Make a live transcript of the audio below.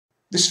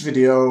This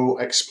video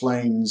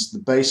explains the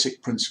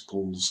basic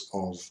principles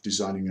of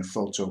designing a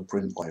photo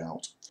print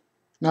layout.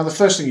 Now, the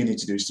first thing you need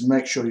to do is to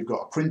make sure you've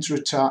got a printer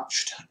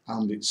attached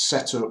and it's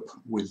set up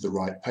with the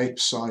right paper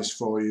size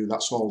for you.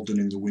 That's all done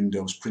in the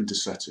Windows printer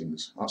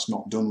settings. That's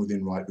not done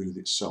within RightBooth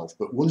itself.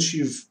 But once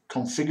you've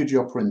configured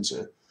your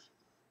printer,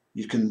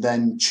 you can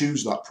then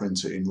choose that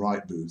printer in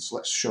RightBooth. So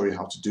let's show you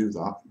how to do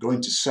that. Go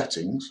into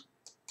Settings,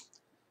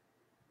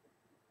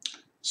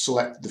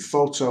 select the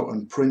Photo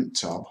and Print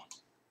tab,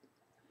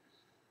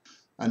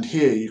 and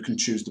here you can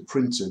choose the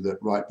printer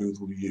that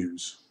RightBooth will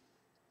use.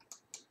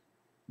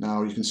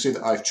 Now you can see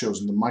that I've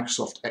chosen the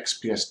Microsoft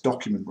XPS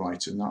document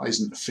writer, and that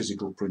isn't a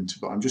physical printer,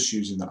 but I'm just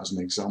using that as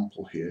an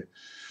example here.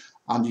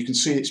 And you can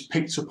see it's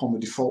picked up on the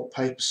default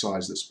paper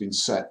size that's been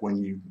set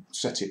when you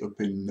set it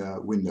up in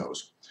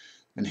Windows.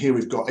 And here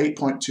we've got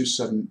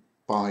 8.27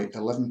 by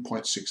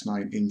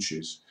 11.69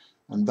 inches,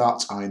 and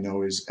that I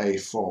know is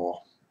A4.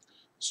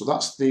 So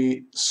that's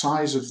the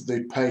size of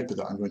the paper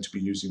that I'm going to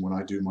be using when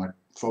I do my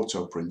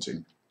photo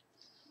printing.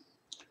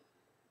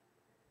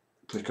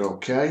 Click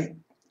OK.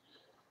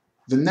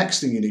 The next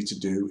thing you need to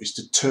do is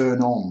to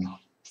turn on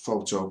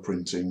photo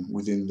printing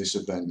within this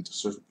event.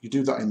 So if you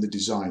do that in the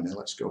designer,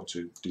 let's go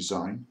to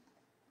Design.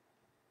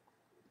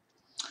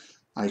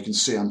 Now you can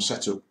see I'm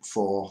set up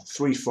for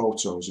 3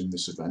 photos in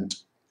this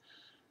event.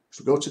 If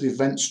we go to the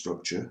event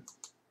structure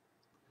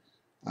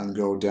and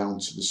go down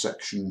to the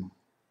section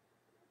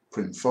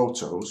Print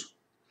Photos,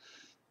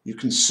 you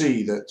can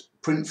see that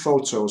Print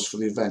Photos for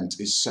the event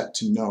is set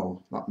to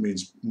No. That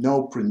means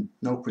no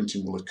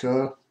printing will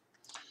occur.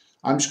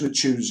 I'm just going to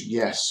choose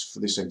Yes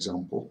for this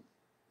example.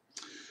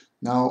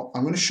 Now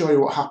I'm going to show you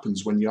what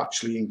happens when you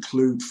actually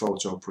include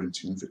photo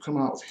printing. If you come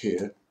out of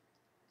here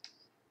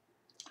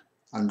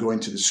and go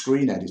into the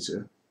screen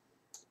editor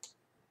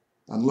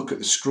and look at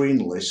the screen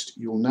list,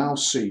 you'll now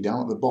see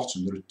down at the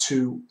bottom there are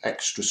 2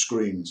 extra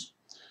screens.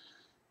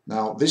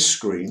 Now this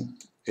screen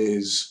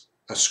is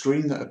a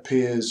screen that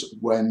appears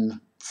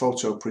when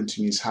photo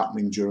printing is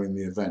happening during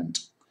the event.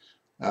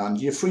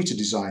 And you're free to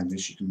design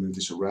this. You can move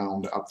this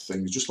around, add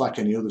things, just like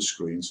any other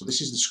screen. So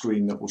this is the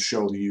screen that will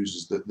show the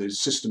users that the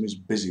system is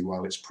busy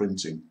while it's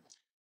printing.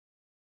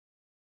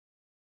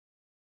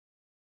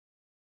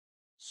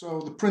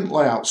 So the print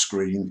layout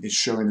screen is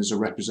showing as a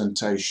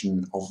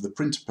representation of the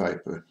printer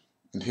paper.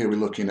 And here we're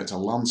looking at a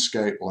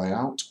landscape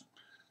layout,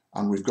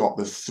 and we've got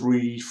the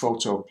 3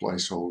 photo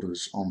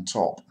placeholders on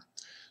top.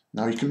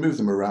 Now you can move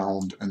them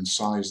around and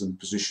size them,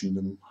 position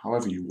them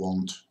however you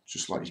want,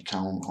 just like you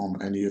can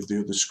on any of the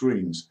other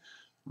screens.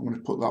 I'm going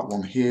to put that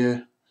one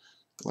here.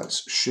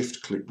 Let's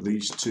shift click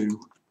these 2,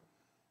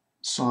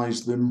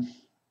 size them,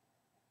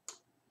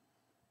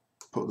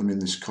 put them in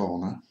this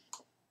corner.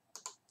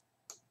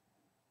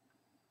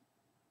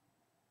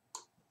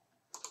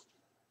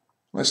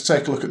 Let's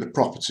take a look at the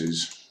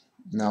properties.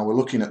 Now we're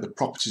looking at the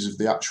properties of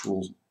the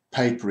actual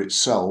paper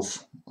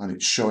itself, and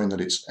it's showing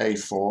that it's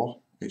A4.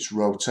 It's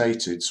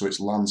rotated, so it's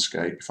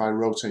landscape. If I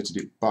rotated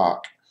it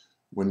back,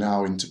 we're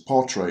now into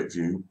portrait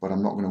view, but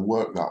I'm not going to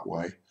work that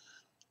way.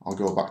 I'll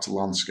go back to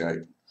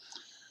landscape.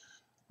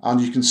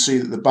 And you can see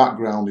that the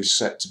background is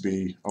set to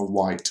be a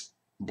white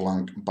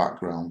blank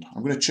background.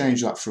 I'm going to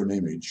change that for an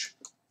image.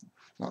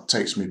 That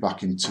takes me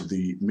back into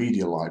the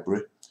media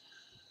library.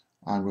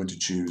 I'm going to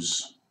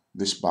choose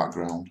this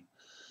background.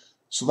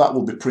 So that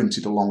will be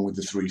printed along with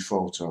the 3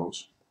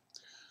 photos.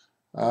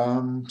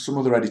 Some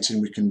other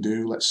editing we can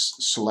do. Let's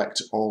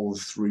select all the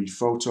 3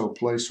 photo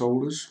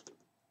placeholders.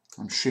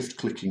 I'm shift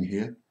clicking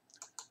here,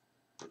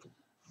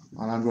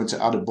 and I'm going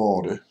to add a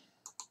border.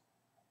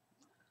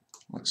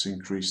 Let's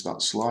increase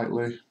that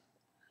slightly.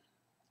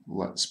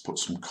 Let's put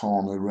some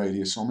corner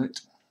radius on it,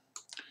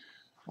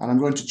 and I'm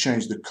going to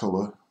change the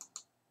colour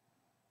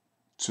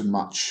to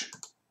match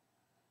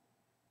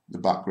the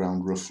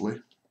background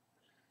roughly.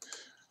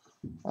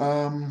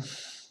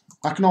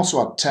 I can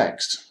also add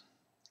text.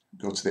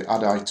 Go to the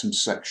Add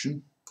Items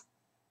section,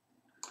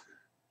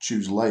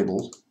 choose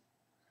Label.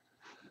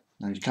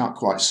 Now you can't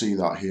quite see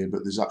that here,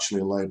 but there's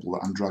actually a label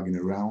that I'm dragging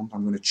around.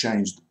 I'm going to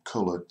change the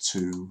colour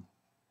to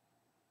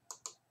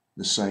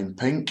the same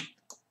pink.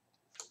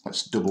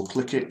 Let's double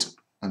click it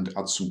and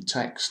add some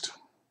text.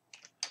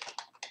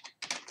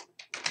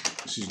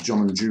 This is John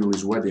and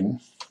Julie's wedding.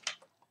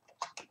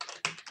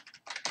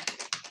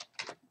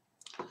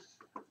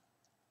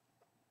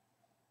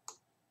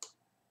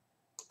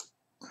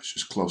 Let's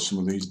just close some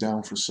of these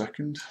down for a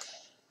second.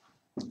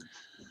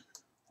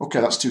 Okay,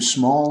 that's too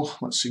small.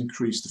 Let's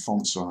increase the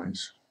font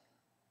size.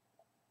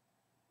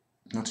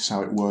 Notice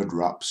how it word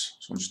wraps,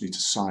 so I just need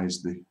to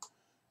size the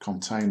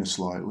container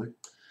slightly.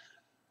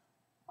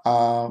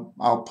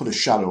 I'll put a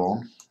shadow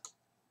on.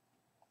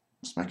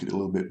 Let's make it a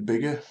little bit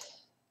bigger.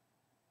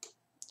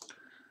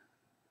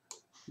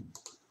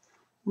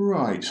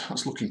 Right,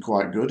 that's looking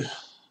quite good.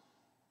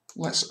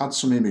 Let's add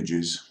some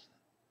images.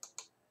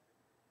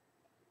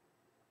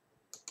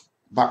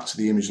 Back to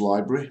the image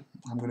library.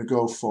 I'm going to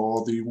go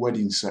for the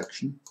wedding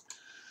section.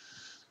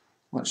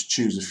 Let's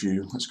choose a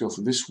few. Let's go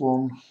for this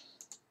one,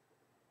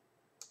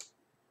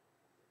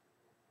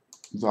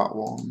 that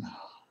one,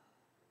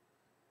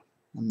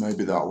 and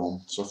maybe that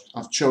one. So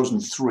I've chosen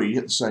 3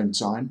 at the same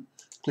time.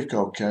 Click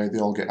OK, they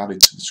all get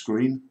added to the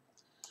screen,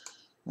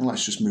 and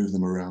let's just move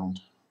them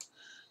around.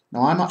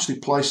 Now I'm actually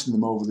placing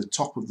them over the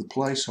top of the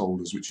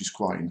placeholders, which is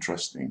quite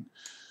interesting.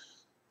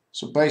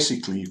 So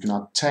basically you can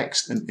add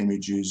text and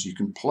images, you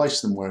can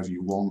place them wherever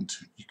you want,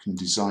 you can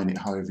design it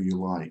however you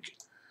like.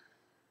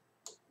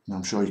 And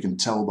I'm sure you can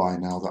tell by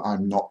now that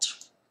I'm not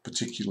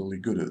particularly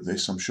good at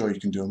this. I'm sure you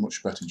can do a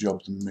much better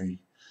job than me,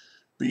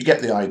 but you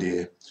get the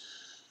idea.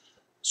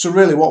 So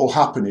really what will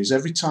happen is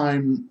every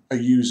time a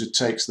user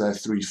takes their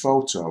 3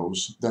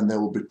 photos, then they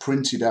will be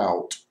printed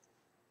out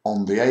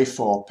on the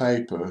A4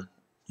 paper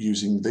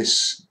using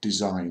this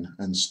design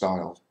and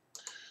style.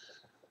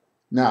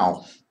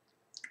 Now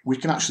we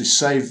can actually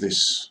save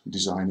this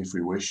design if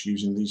we wish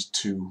using these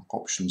 2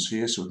 options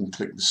here. So we can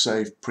click the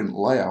Save Print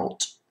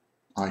Layout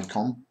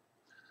icon,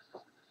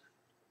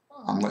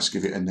 and let's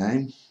give it a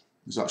name.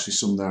 There's actually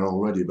some there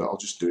already, but I'll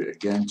just do it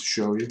again to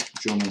show you.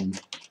 John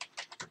and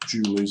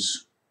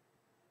Julie's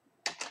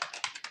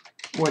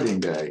wedding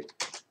day,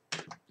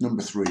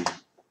 number 3.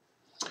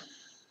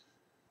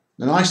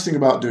 The nice thing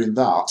about doing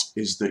that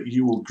is that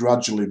you will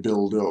gradually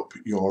build up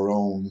your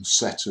own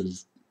set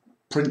of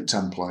print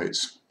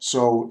templates.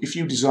 So if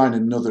you design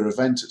another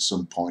event at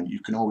some point,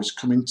 you can always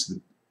come into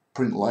the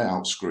print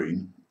layout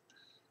screen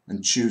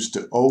and choose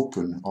to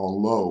open or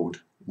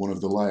load one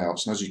of the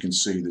layouts. And as you can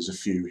see, there's a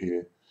few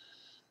here.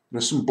 There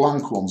are some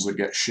blank ones that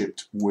get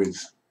shipped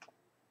with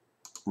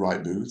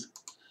RightBooth,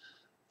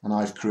 and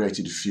I've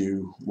created a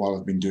few while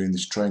I've been doing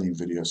this training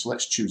video. So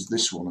let's choose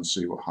this one and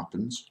see what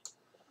happens.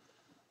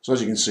 So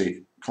as you can see,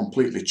 it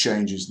completely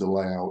changes the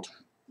layout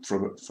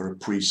for a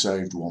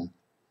pre-saved one.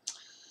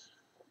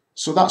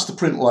 So that's the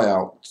print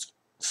layout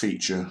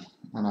feature,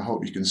 and I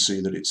hope you can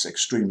see that it's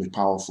extremely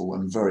powerful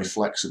and very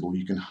flexible.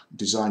 You can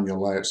design your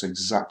layouts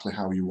exactly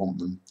how you want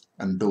them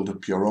and build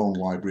up your own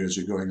library as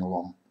you're going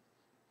along.